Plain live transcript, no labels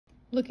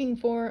Looking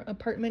for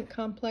apartment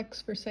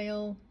complex for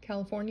sale,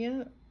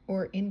 California,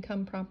 or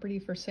income property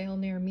for sale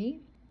near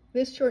me?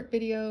 This short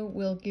video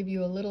will give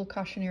you a little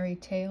cautionary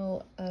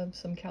tale of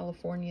some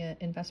California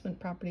investment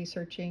property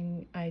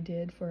searching I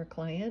did for a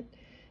client,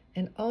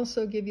 and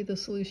also give you the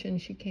solution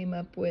she came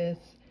up with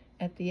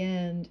at the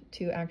end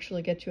to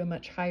actually get you a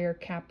much higher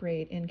cap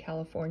rate in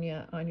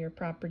California on your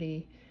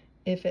property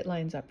if it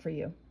lines up for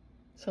you.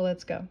 So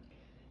let's go.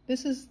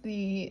 This is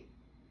the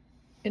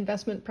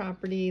investment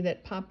property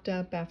that popped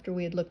up after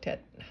we had looked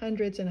at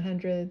hundreds and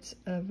hundreds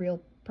of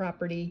real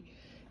property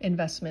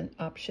investment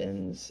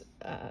options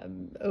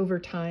over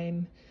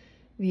time.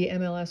 The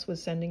MLS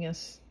was sending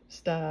us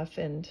stuff,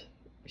 and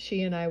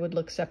she and I would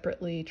look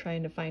separately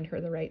trying to find her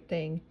the right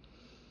thing.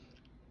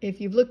 If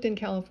you've looked in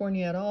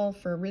California at all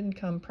for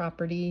income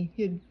property,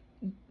 you'd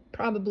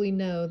probably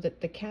know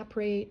that the cap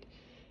rate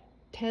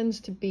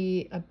tends to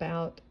be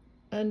about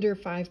under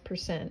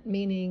 5%,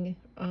 meaning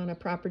on a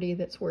property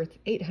that's worth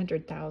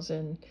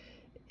 $800,000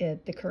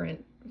 at the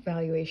current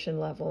valuation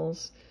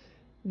levels,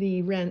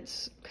 the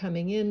rents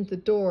coming in the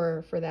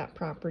door for that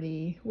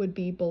property would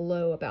be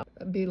below about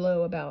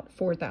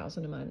 $4,000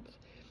 a month.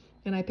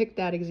 And I picked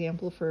that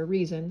example for a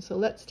reason. So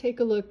let's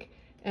take a look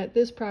at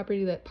this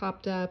property that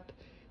popped up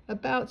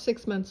about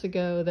 6 months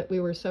ago that we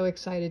were so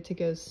excited to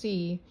go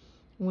see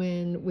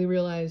when we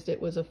realized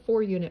it was a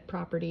 4-unit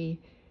property,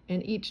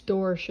 and each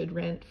door should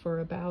rent for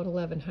about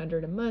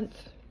 $1,100 a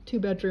month,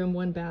 2-bedroom,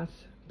 1-bath,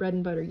 bread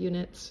and butter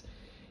units,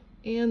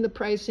 and the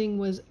pricing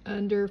was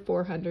under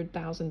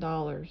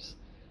 $400,000.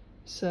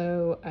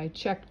 So I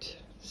checked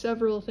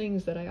several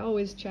things that I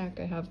always check.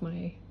 I have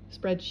my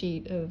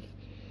spreadsheet of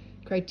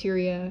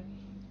criteria,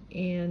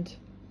 and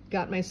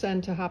got my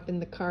son to hop in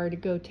the car to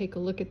go take a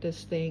look at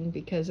this thing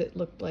because it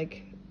looked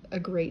like a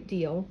great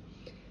deal.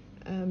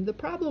 The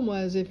problem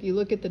was, if you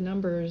look at the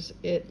numbers,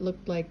 it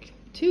looked like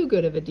too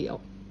good of a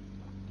deal.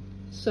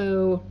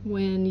 So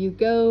when you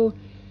go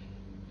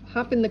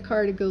hop in the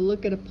car to go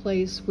look at a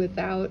place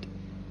without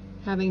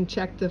having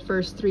checked the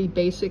first 3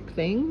 basic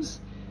things,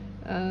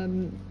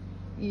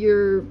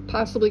 you're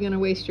possibly going to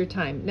waste your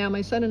time. Now,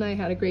 my son and I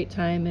had a great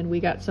time, and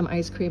we got some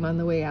ice cream on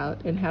the way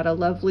out and had a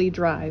lovely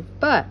drive.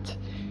 But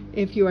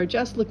if you are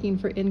just looking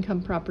for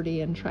income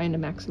property and trying to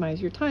maximize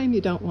your time,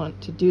 you don't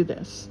want to do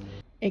this.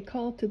 A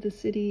call to the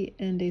city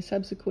and a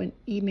subsequent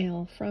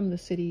email from the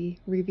city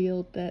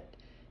revealed that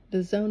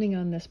the zoning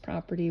on this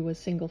property was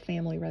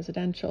single-family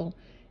residential,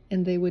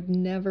 and they would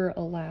never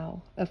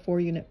allow a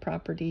 4-unit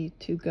property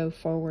to go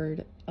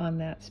forward on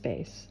that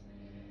space.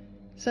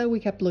 So we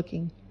kept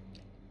looking.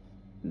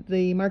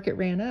 The market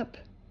ran up,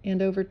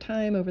 and over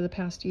time, over the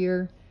past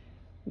year,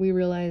 we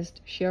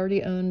realized she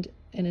already owned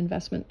an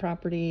investment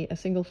property, a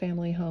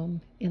single-family home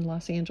in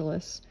Los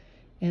Angeles,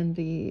 and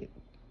the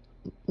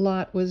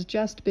lot was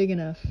just big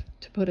enough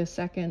to put a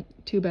second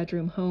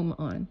 2-bedroom home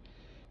on.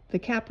 The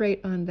cap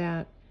rate on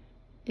that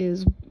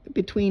is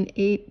between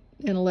 8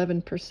 and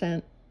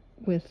 11%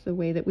 with the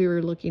way that we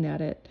were looking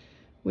at it,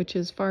 which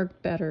is far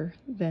better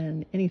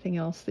than anything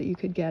else that you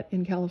could get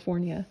in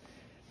California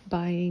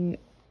buying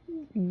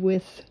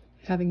with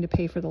having to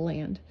pay for the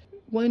land.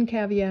 One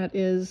caveat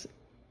is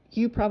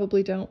you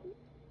probably don't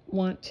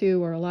want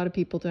to, or a lot of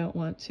people don't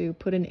want to,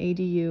 put an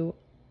ADU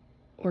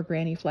or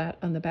granny flat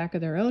on the back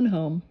of their own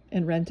home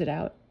and rent it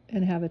out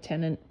and have a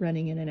tenant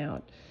renting in and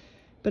out.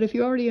 But if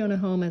you already own a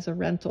home as a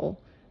rental,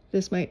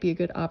 this might be a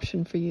good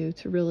option for you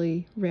to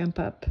really ramp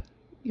up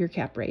your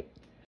cap rate.